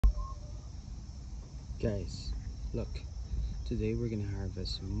Guys, look, today we're gonna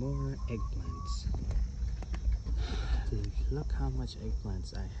harvest more eggplants. Look how much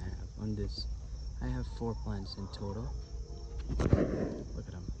eggplants I have on this. I have 4 plants in total. Look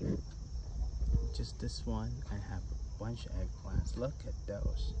at them. Just this one, I have a bunch of eggplants. Look at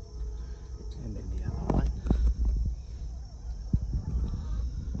those. And then the other one.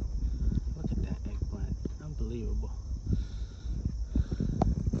 Look at that eggplant. Unbelievable.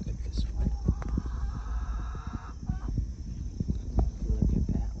 Look at this one. Look at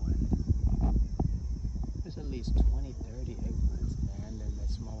that one. There's at least 20, 30 eggplants there, and then that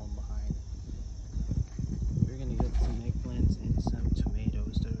small one behind. We're gonna get some eggplants and some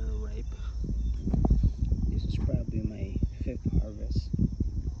tomatoes that are ripe. This is probably my 5th harvest.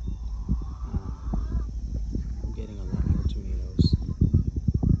 I'm getting a lot more tomatoes.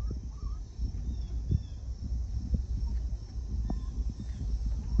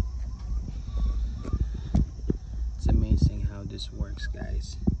 It's amazing how this works,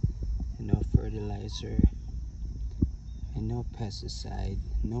 guys. No fertilizer and no pesticide,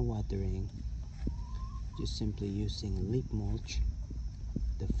 no watering, just simply using leaf mulch.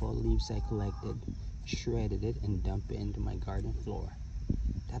 The fall leaves I collected, shredded it and dumped it into my garden floor.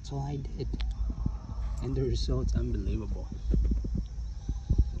 That's all I did, and the result's unbelievable.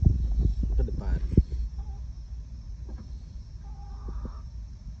 Look at the bottom.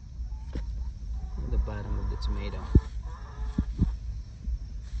 Look at the bottom of the tomato.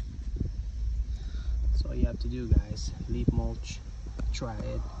 That's all you have to do, guys. Leaf mulch, try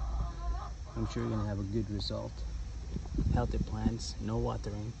it. I'm sure you're gonna have a good result. Healthy plants, no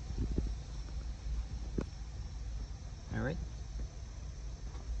watering. All right.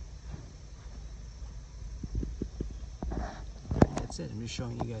 That's it. I'm just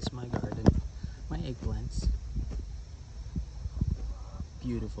showing you guys my garden, my eggplants.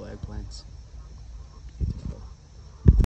 Beautiful eggplants.